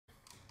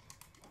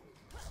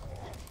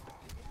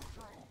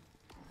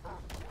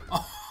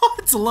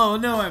It's low.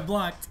 No, I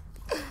blocked.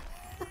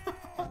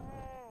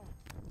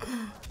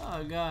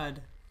 Oh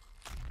god.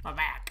 My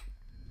back.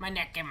 My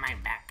neck and my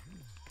back.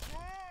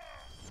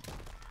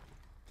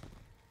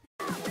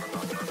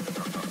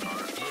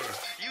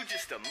 You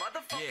just a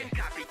motherfucking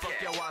copycat.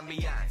 Fuck your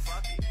ambiance.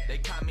 They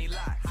call me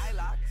locks.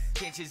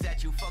 Chances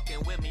that you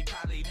fucking with me,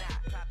 probably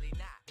not. Probably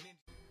not.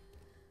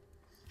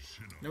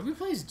 Nobody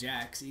plays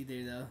Jax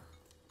either, though.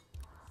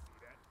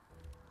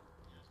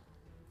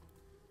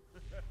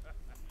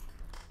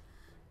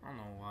 I don't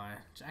know why.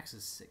 Jax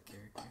is a sick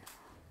character.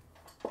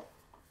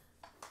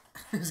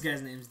 This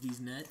guy's name's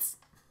These Nuts.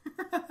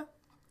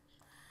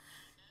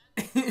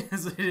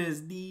 That's what it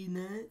is, These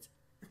Nuts.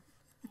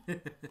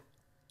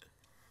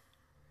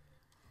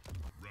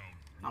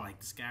 I like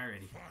this guy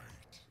already.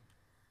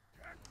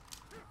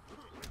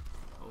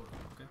 Oh,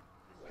 okay.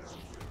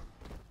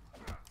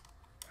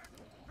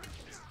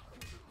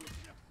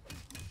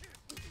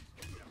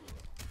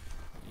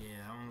 Yeah,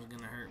 that one's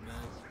gonna hurt, bud.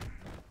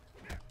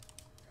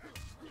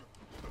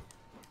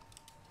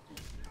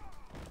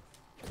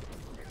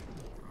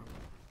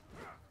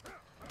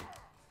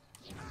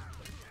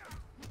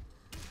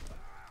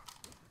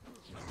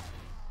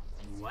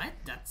 What?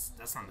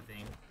 That's not a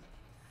thing.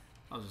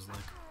 I'll just look.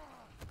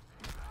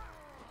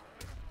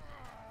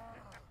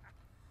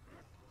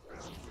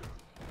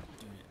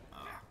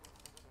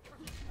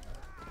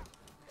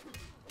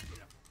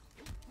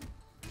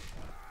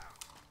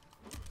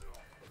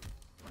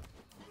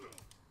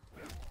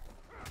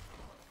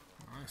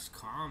 Nice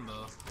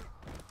combo.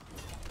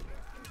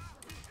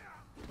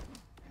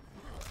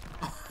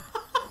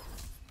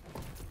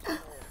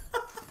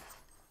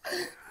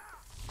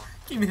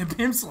 Give me the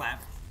pimp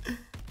slap.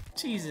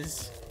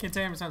 Jesus. Can't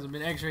tell you how many times I've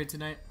been x-rayed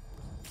tonight.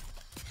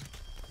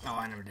 Oh,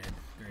 I never did.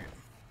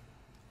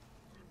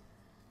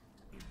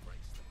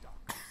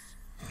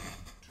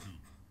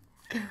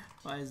 Great.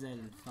 Why is that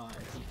a thought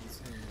in people's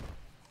head?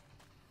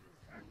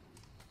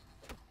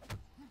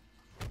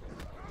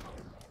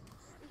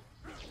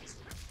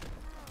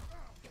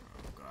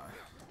 Oh, God.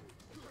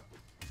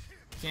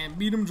 Can't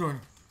beat him, Jordan.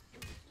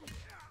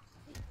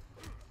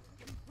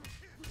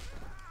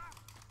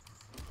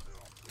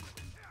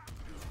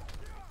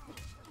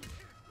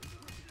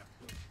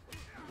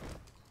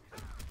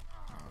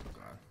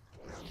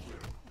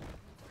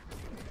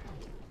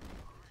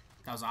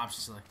 That was option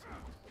select.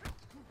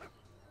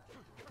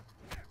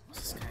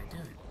 What's this guy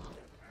doing?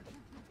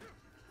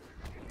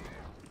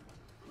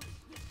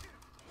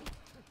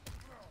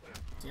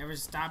 Do you ever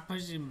stop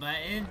pushing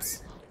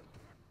buttons?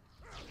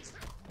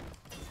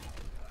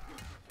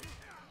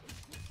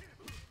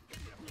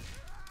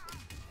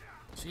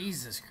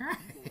 Jesus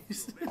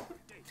Christ.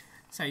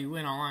 That's how you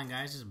win online,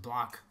 guys. Just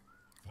block.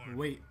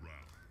 Wait.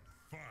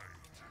 Oh,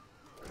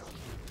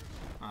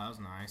 that was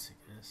nice, I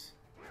guess.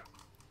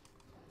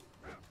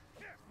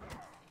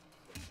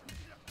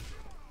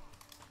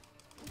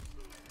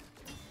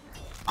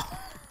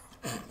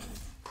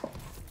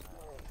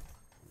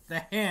 The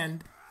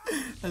hand.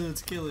 That's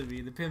what's killing me.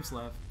 The pimp's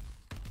left.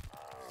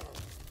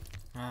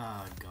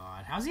 Oh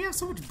god. How's he have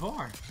so much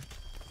bar?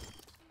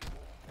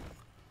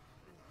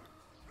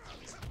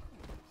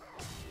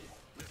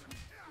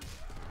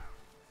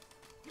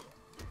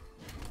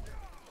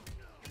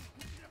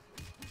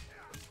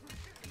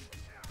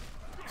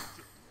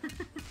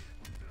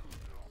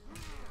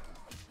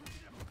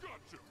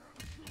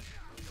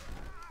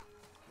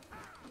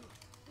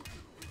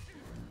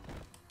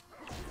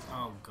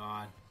 Oh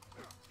god.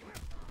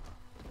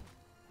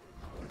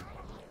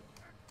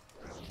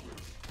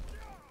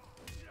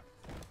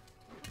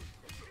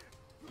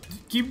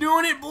 Keep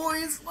doing it,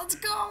 boys. Let's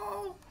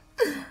go.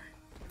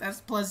 That's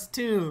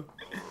 +2.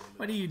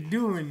 What are you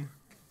doing?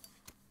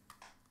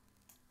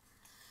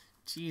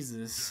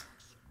 Jesus.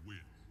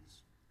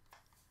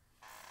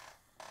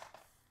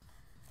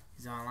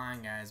 He's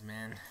online, guys,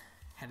 man.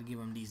 Had to give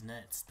him these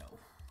nuts, though.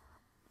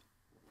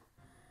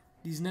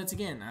 These nuts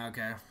again.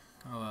 Okay.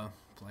 Oh, well.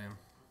 Play him.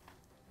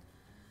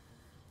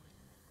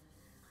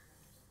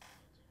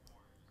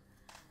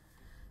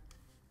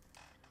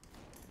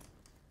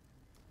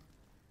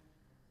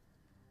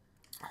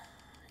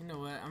 You know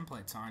what? I'm gonna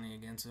play Tanya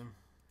against him.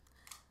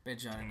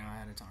 Bet you I didn't know I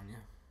had a Tanya.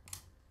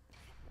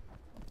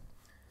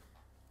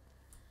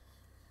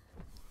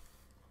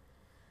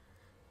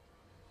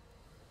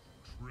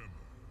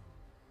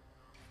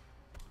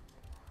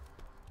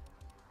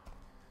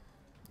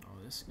 Oh,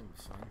 this is gonna be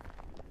fun.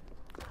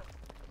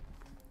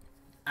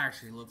 I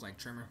actually look like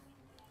Trimmer.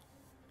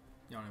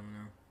 Y'all don't even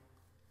know.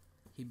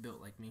 He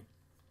built like me.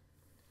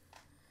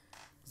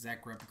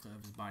 Exact replica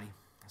of his body.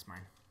 That's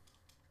mine.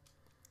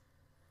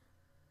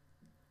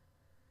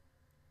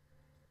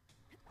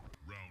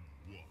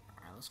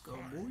 Alright, let's go,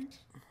 boys.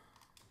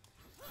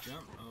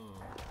 Jump.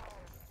 Oh.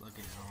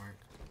 Lucky it don't work.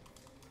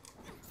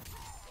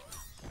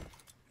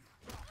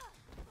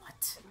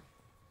 What?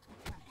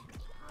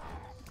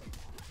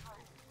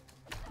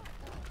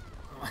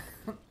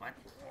 What?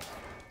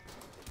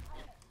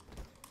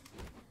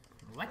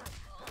 What?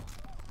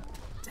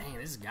 Dang,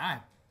 this guy.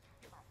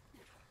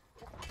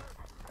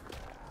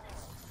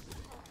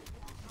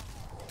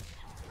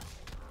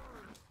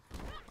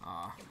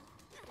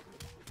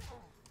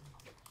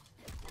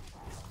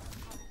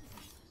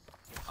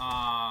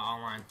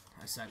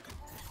 suck.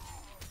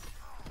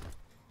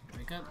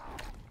 Wake up.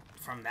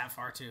 From that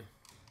far, too.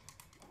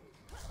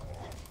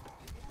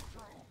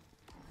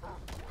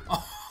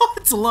 Oh,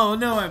 it's low.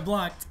 No, I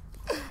blocked.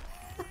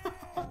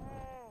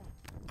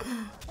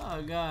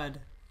 Oh, God.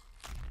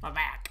 My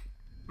back.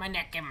 My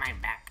neck and my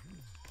back.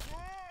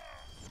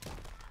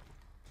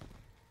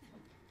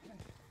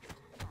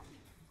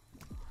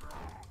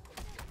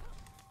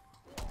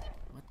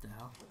 What the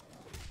hell?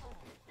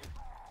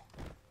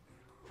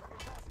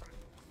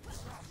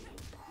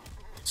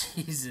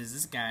 Jesus,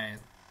 this guy.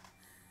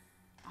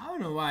 I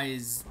don't know why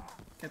he's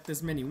got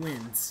this many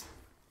wins.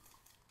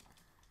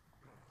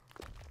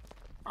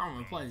 I don't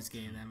want to play this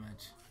game that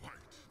much.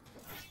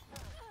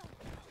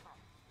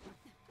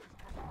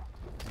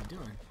 What's he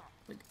doing?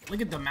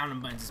 Look at the amount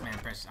of buttons this man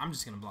presses. I'm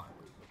just gonna block.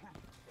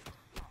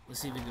 Let's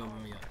see if he can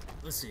open me up.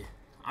 Let's see.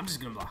 I'm just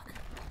gonna block.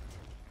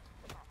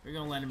 We're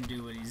gonna let him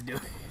do what he's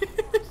doing.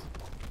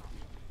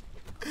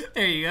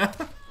 There you go.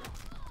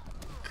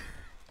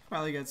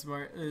 Probably got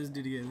smart. Let's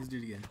do it again. Let's do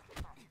it again.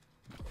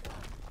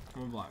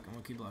 I'm gonna block. I'm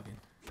gonna keep blocking.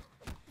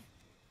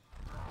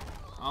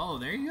 Oh,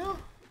 there you go.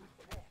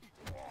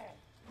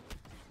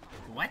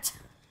 What?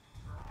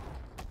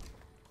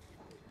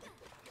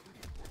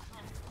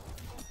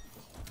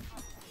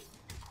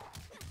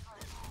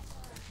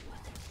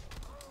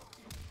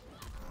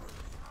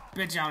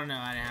 Bet y'all don't know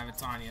I didn't have a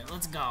Tanya.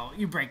 Let's go.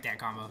 You break that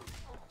combo.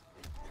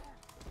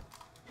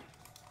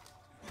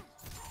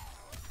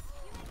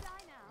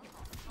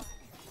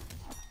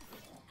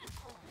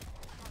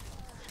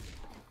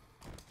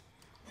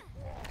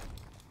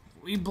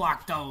 We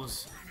blocked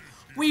those.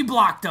 We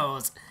blocked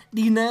those.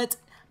 D-nut.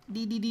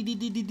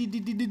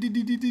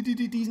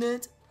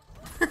 D-nut.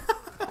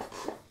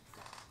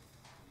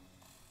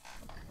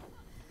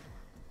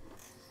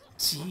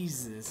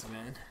 Jesus,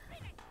 man.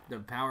 The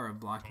power of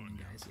blocking,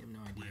 you guys. You have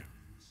no idea.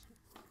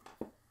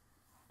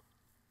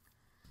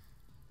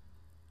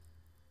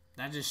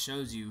 That just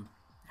shows you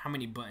how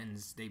many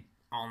buttons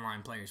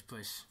online players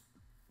push.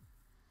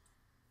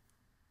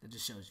 That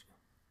just shows you.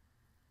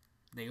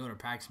 They go to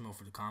practice mode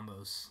for the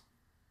combos.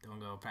 They don't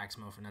go to practice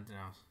mode for nothing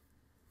else.